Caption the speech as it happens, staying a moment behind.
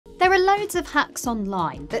There are loads of hacks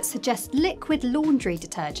online that suggest liquid laundry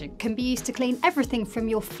detergent can be used to clean everything from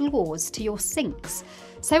your floors to your sinks.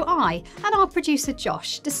 So I and our producer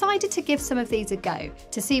Josh decided to give some of these a go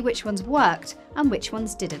to see which ones worked and which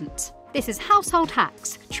ones didn't. This is Household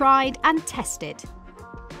Hacks, tried and tested.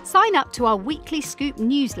 Sign up to our weekly Scoop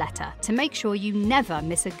newsletter to make sure you never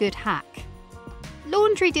miss a good hack.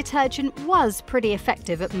 Laundry detergent was pretty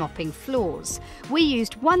effective at mopping floors. We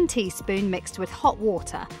used 1 teaspoon mixed with hot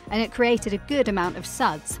water, and it created a good amount of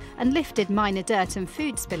suds and lifted minor dirt and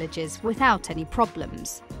food spillages without any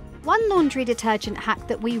problems. One laundry detergent hack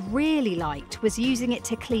that we really liked was using it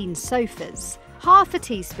to clean sofas. Half a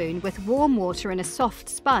teaspoon with warm water and a soft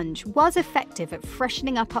sponge was effective at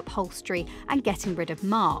freshening up upholstery and getting rid of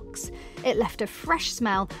marks. It left a fresh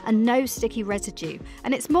smell and no sticky residue,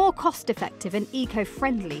 and it's more cost-effective and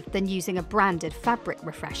eco-friendly than using a branded fabric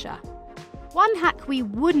refresher. One hack we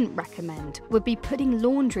wouldn't recommend would be putting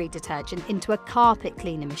laundry detergent into a carpet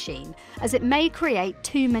cleaner machine, as it may create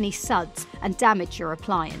too many suds and damage your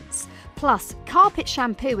appliance. Plus, carpet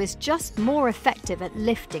shampoo is just more effective at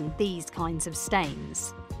lifting these kinds of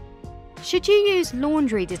stains. Should you use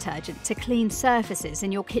laundry detergent to clean surfaces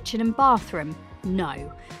in your kitchen and bathroom?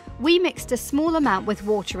 No. We mixed a small amount with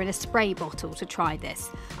water in a spray bottle to try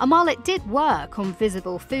this, and while it did work on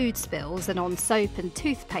visible food spills and on soap and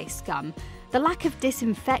toothpaste scum, the lack of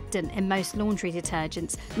disinfectant in most laundry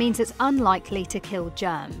detergents means it's unlikely to kill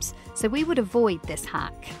germs, so we would avoid this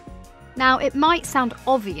hack. Now, it might sound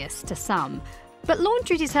obvious to some, but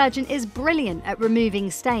laundry detergent is brilliant at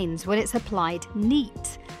removing stains when it's applied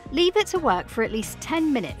neat. Leave it to work for at least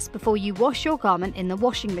 10 minutes before you wash your garment in the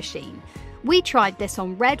washing machine. We tried this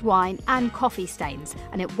on red wine and coffee stains,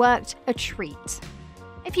 and it worked a treat.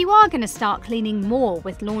 If you are going to start cleaning more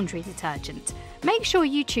with laundry detergent, make sure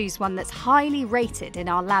you choose one that's highly rated in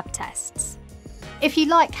our lab tests. If you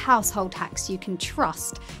like household hacks you can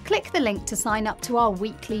trust, click the link to sign up to our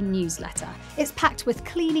weekly newsletter. It's packed with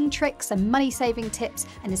cleaning tricks and money-saving tips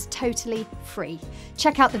and is totally free.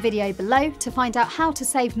 Check out the video below to find out how to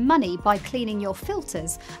save money by cleaning your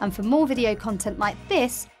filters, and for more video content like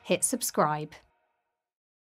this, hit subscribe.